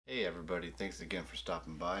Hey everybody, thanks again for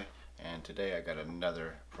stopping by. And today I got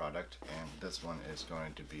another product, and this one is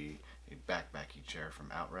going to be a backpacky chair from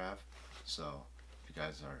OutRav. So if you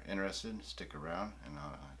guys are interested, stick around and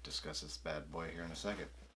I'll discuss this bad boy here in a second.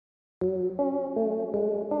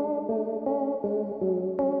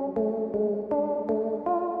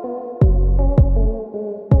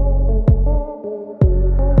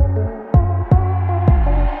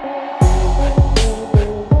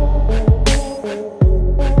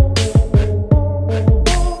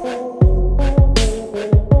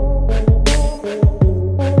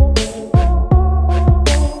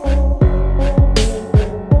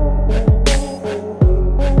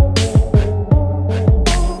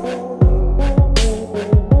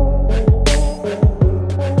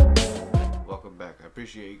 Welcome back. I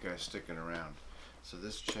appreciate you guys sticking around. So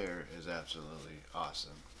this chair is absolutely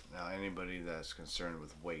awesome. Now anybody that's concerned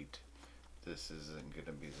with weight, this isn't going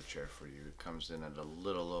to be the chair for you. It comes in at a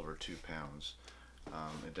little over 2 pounds.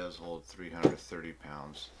 It does hold 330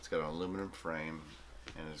 pounds. It's got an aluminum frame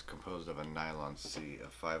and is composed of a nylon seat, a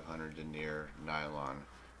 500 denier nylon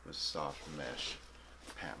with soft mesh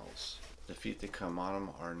panels. The feet that come on them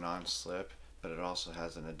are non-slip, but it also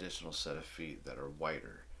has an additional set of feet that are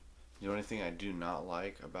wider. The only thing I do not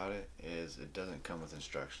like about it is it doesn't come with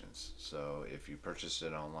instructions. So if you purchased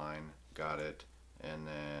it online, got it, and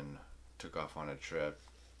then took off on a trip,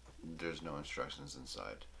 there's no instructions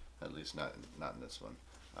inside. At least not in this one.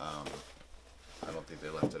 I don't think they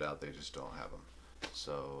left it out, they just don't have them.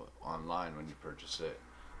 So online when you purchase it,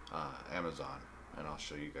 Amazon, and I'll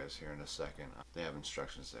show you guys here in a second, they have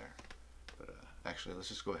instructions there. But actually let's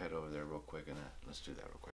just go ahead over there real quick and let's do that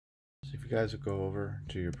real quick. So if you guys would go over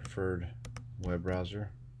to your preferred web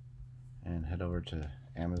browser and head over to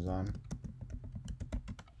Amazon.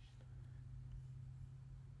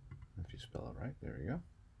 If you spell it right, there we go.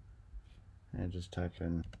 And just type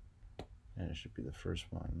in, and it should be the first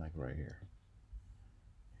one, like right here.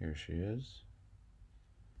 Here she is.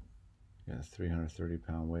 Got a 330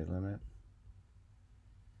 pound weight limit.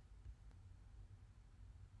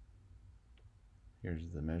 Here's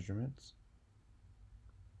the measurements.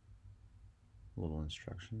 Little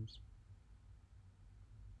instructions.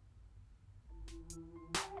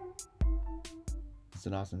 It's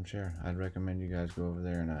an awesome chair. I'd recommend you guys go over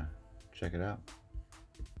there and check it out.